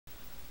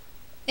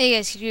Hey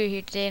guys, Hugh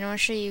here today, and I want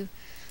to show you.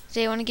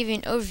 Today, I want to give you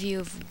an overview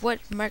of what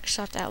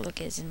Microsoft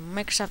Outlook is. And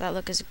Microsoft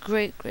Outlook is a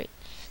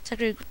it's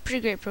actually a pretty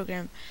great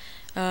program,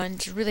 and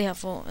it's really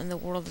helpful in the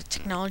world of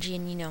technology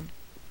and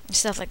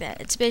stuff like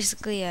that. It's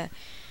basically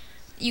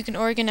you can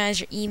organize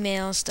your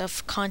email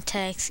stuff,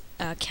 contacts,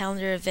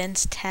 calendar,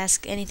 events,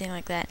 tasks, anything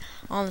like that,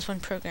 all in this one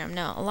program.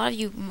 Now, a lot of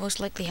you most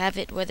likely have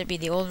it, whether it be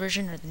the old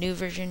version or the new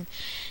version,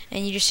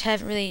 and you just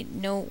haven't really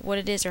know what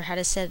it is or how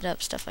to set it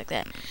up, stuff like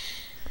that.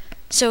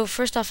 So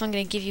first off, I'm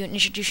going to give you an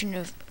introduction,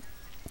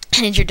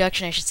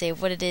 I should say,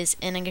 of what it is,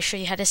 and I'm going to show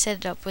you how to set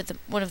it up with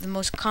one of the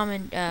most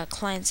common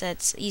clients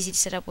that's easy to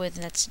set up with,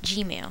 and that's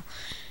Gmail.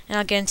 And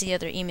I'll get into the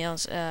other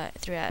emails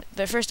throughout.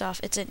 But first off,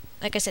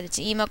 like I said, it's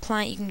an email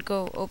client. You can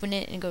go open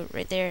it and go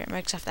right there,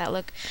 Microsoft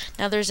Outlook.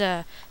 Now, there's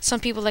some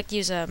people like to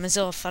use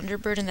Mozilla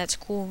Thunderbird, and that's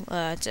cool.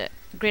 It's a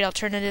great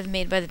alternative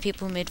made by the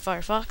people who made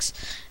Firefox,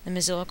 the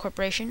Mozilla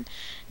Corporation.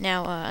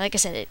 Now, like I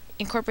said, it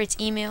incorporates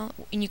email,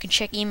 and you can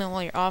check email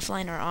while you're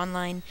offline or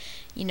online.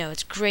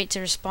 It's great to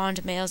respond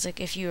to mails. Like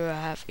if you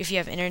have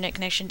internet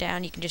connection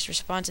down, you can just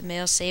respond to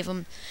mails, save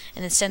them,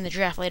 and then send the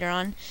draft later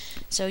on.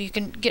 So you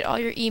can get all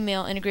your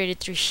email integrated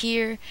through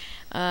here.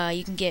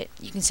 You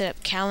can set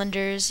up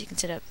calendars. You can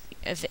set up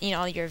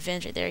all your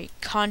events right there, your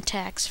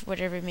contacts,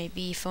 whatever it may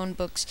be, phone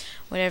books,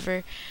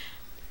 whatever,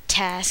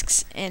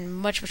 tasks, and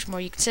much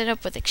more. You can set it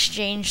up with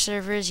Exchange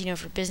servers,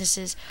 for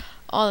businesses,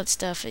 all that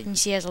stuff. And you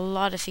see, it has a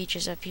lot of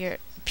features up here,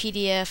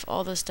 PDF,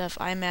 all those stuff,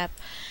 Imap,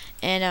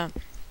 and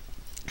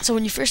so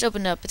when you first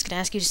open up, it's going to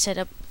ask you to set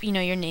up,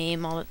 your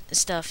name, all that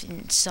stuff,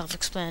 and it's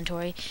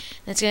self-explanatory.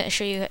 Then it's going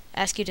to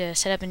ask you to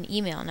set up an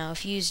email. Now,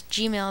 if you use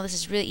Gmail, this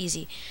is really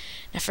easy.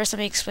 Now, first let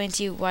me explain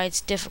to you why it's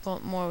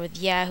difficult more with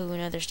Yahoo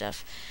and other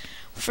stuff.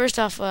 First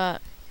off,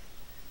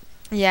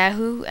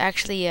 Yahoo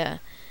actually, I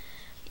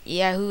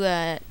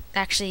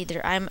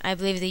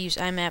believe they use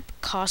Imap.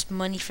 Cost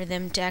money for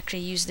them to actually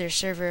use their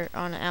server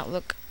on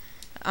Outlook.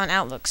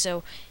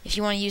 So if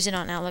you want to use it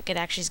on Outlook, it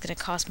actually is going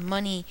to cost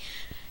money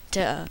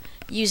to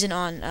use it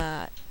on.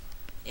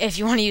 If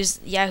you want to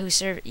use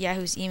Yahoo's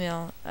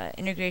email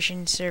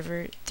integration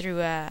server through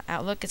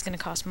Outlook, it's going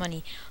to cost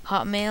money.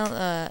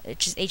 Hotmail,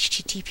 which is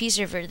HTTP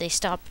server, they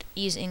stopped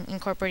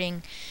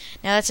incorporating.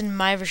 Now that's in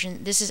my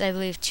version. This is, I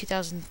believe,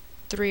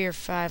 2003 or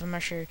 5. I'm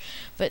not sure,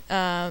 but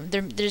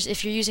there's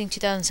if you're using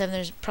 2007,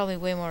 there's probably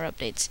way more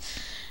updates.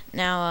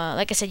 Now,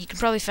 like I said, you can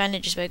probably find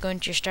it just by going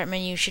to your start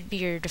menu. It should be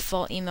your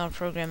default email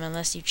program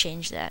unless you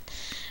change that.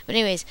 But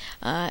anyways,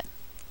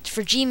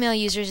 for Gmail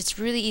users, it's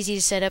really easy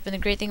to set up, and the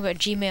great thing about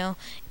Gmail,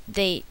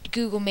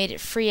 Google made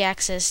it free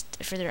access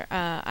for their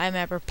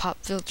IMAP or pop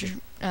filter,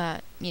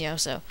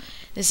 so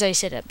this is how you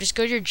set it up. Just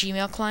go to your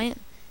Gmail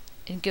client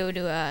and go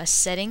to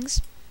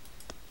settings.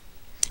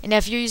 And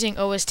if you're using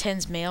OS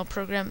X's mail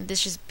program, this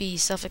should be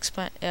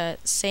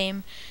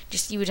same.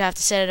 Just you would have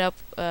to set it up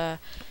the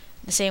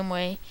same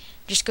way.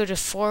 Just go to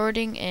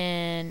forwarding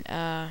and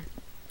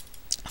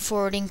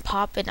forwarding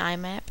pop and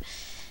IMAP.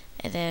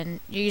 And then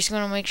you're just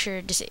going to make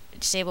sure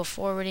disable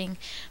forwarding,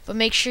 but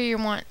make sure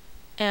your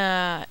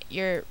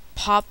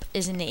pop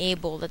is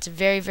enabled. That's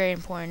very, very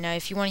important. Now,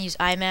 if you want to use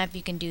IMAP,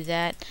 you can do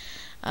that.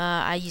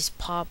 I use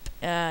pop.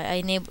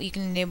 You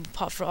can enable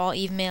pop for all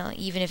email,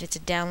 even if it's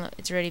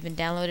it's already been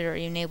downloaded, or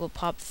you enable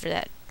pop for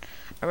that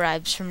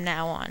arrives from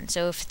now on.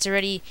 So if it's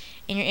already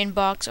in your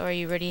inbox, or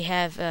you already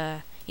have,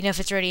 if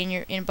it's already in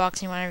your inbox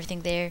and you want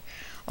everything there,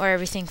 or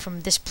everything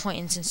from this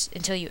point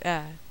until you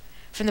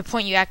from the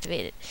point you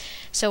activate it.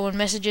 So when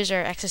messages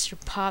are accessed through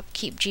pop,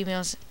 keep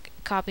Gmail's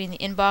copy in the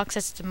inbox.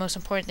 That's the most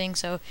important thing.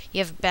 So you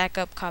have a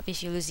backup copy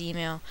if you lose the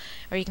email,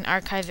 or you can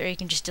archive it, or you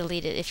can just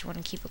delete it if you want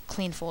to keep a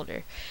clean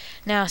folder.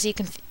 Now, so you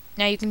can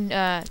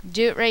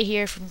do it right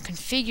here from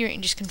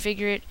configuring. Just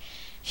configure it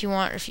if you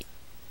want.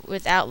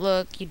 With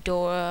Outlook,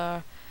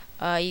 Eudora,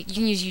 you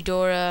can use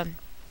Eudora,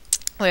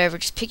 whatever.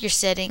 Just pick your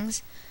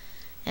settings.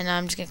 And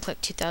I'm just going to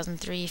click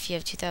 2003. If you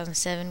have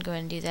 2007, go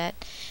ahead and do that.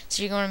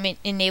 So you're going to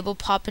enable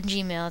pop in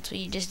Gmail. That's what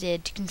you just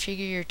did to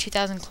configure your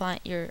 2000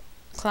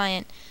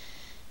 client,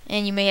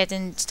 and you may have to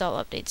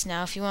install updates.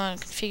 Now, if you want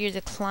to configure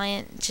the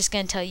client, it's just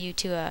going to tell you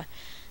to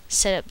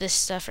set up this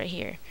stuff right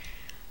here.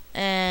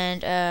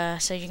 And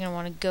so you're going to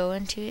want to go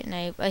into it. And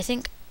I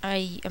think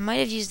I might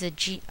have used the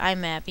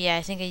IMAP. Yeah,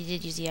 I think I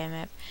did use the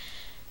IMAP.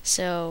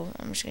 So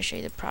I'm just going to show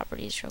you the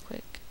properties real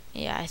quick.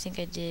 Yeah, I think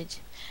I did.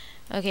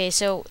 Okay,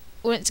 so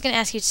it's going to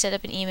ask you to set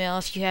up an email.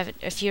 If you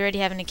already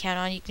have an account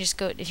on, you can just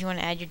go. If you want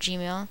to add your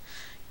Gmail,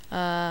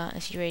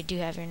 if you already do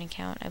have an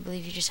account, I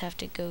believe you just have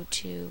to go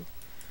to.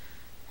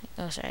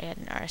 Oh, sorry, I had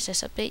an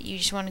RSS update. You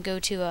just want to go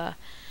to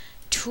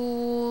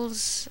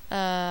tools,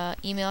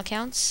 email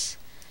accounts,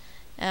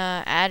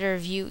 add or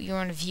view. You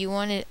want to view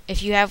one.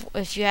 If you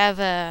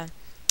haven't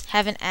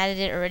added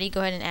it already,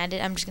 go ahead and add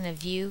it. I'm just going to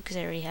view because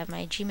I already have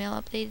my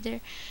Gmail updated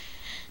there.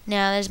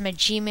 Now there's my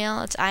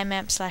Gmail. It's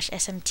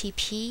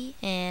imap/smtp,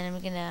 and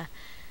I'm gonna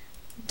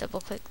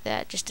double click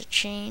that just to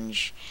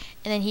change,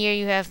 and then here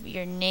you have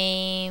your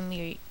name,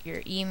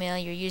 your email,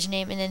 your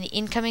username, and then the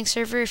incoming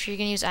server, if you're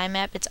going to use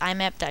IMAP, it's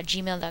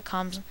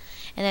imap.gmail.com,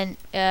 and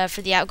then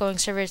for the outgoing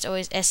server it's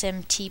always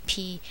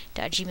smtp.gmail.com.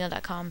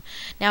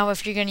 Now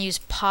if you're going to use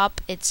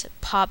pop, it's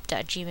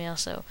pop.gmail.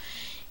 So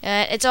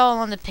it's all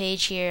on the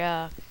page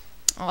here.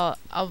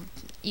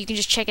 You can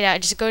just check it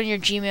out. Just go to your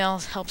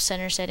Gmail Help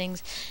Center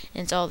settings,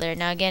 and it's all there.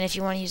 Now again, if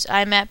you want to use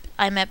IMAP,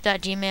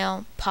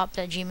 imap.gmail,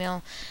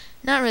 pop.gmail,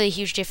 not really a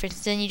huge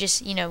difference. Then you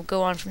just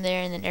go on from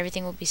there, and then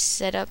everything will be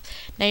set up.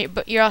 Now,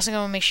 but you're also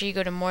going to make sure you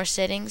go to more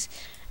settings,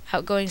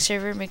 outgoing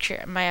server. Make sure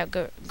my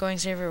outgoing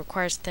server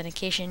requires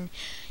authentication.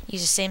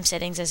 Use the same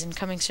settings as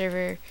incoming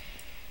server.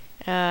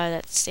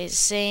 That stays the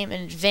same.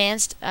 And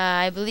advanced,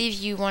 I believe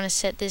you want to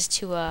set this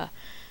to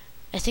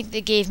I think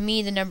they gave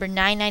me the number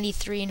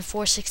 993 and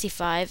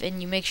 465, and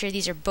you make sure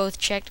these are both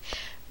checked.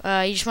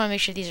 You just want to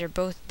make sure these are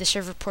both, the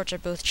server ports are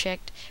both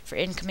checked for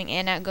incoming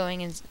and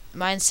outgoing, and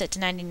mine's set to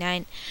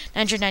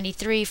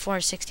 993,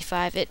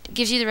 465. It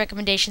gives you the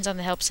recommendations on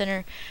the Help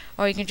Center,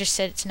 or you can just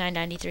set it to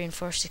 993 and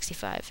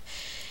 465.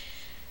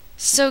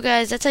 So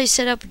guys, that's how you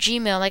set up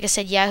Gmail. Like I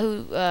said,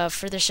 Yahoo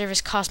for their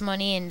service costs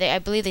money, and I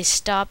believe they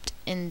stopped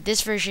in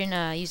this version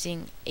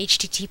using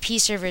HTTP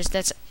servers.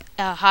 That's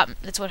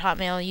what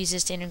Hotmail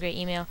uses to integrate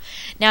email.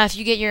 Now, if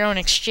you get your own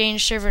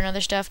Exchange server and other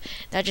stuff,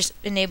 that just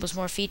enables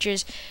more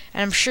features.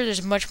 And I'm sure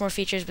there's much more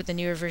features with the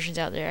newer versions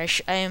out there.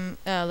 I am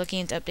looking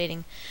into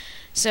updating.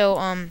 So,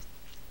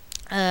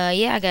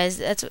 yeah, guys,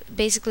 that's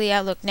basically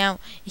Outlook. Now,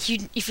 if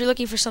you're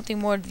looking for something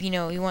more,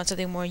 you want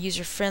something more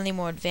user-friendly,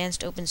 more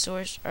advanced, open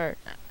source, or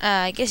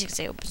I guess you could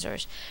say open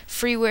source,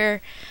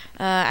 freeware,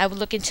 I would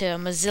look into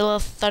Mozilla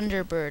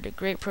Thunderbird, a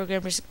great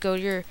program. Just go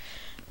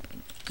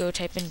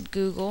type in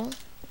Google,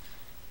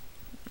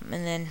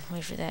 and then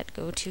wait for that,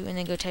 and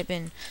then go type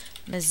in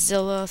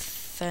Mozilla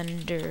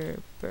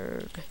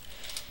Thunderbird,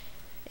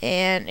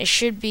 and it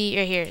should be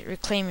right here,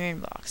 reclaim your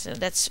inbox. So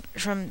that's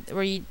from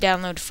where you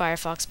download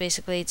Firefox.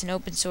 Basically, it's an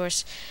open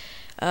source,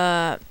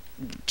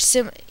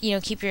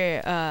 keep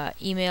your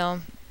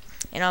email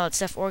and all that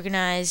stuff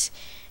organized,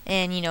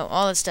 and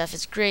all that stuff.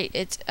 It's great.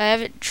 I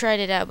haven't tried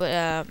it out,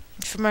 but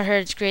from what I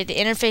heard, it's great. The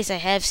interface, I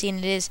have seen,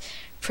 it is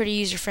pretty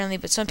user friendly,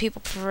 but some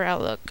people prefer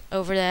Outlook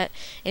over that.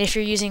 And if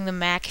you're using the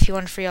Mac, if you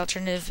want a free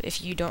alternative,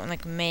 if you don't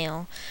like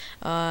Mail,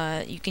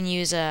 you can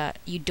use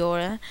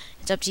Eudora.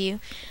 It's up to you.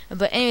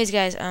 But anyways,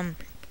 guys,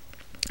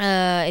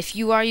 if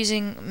you are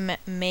using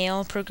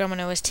Mail program on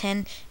OS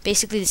 10,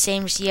 basically the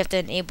same. Just you have to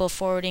enable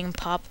forwarding,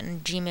 pop,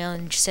 and Gmail,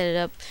 and just set it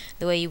up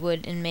the way you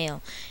would in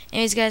Mail.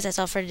 Anyways, guys, that's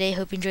all for today.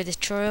 Hope you enjoyed this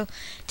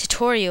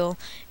tutorial.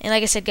 And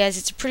like I said, guys,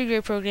 it's a pretty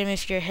great program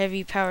if you're a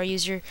heavy power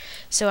user.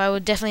 So I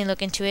would definitely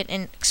look into it,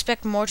 and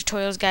expect more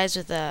tutorials, guys,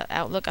 with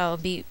Outlook. I'll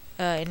be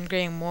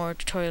integrating more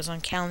tutorials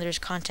on calendars,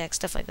 contacts,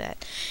 stuff like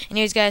that.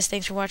 Anyways, guys,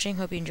 thanks for watching.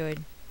 Hope you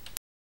enjoyed.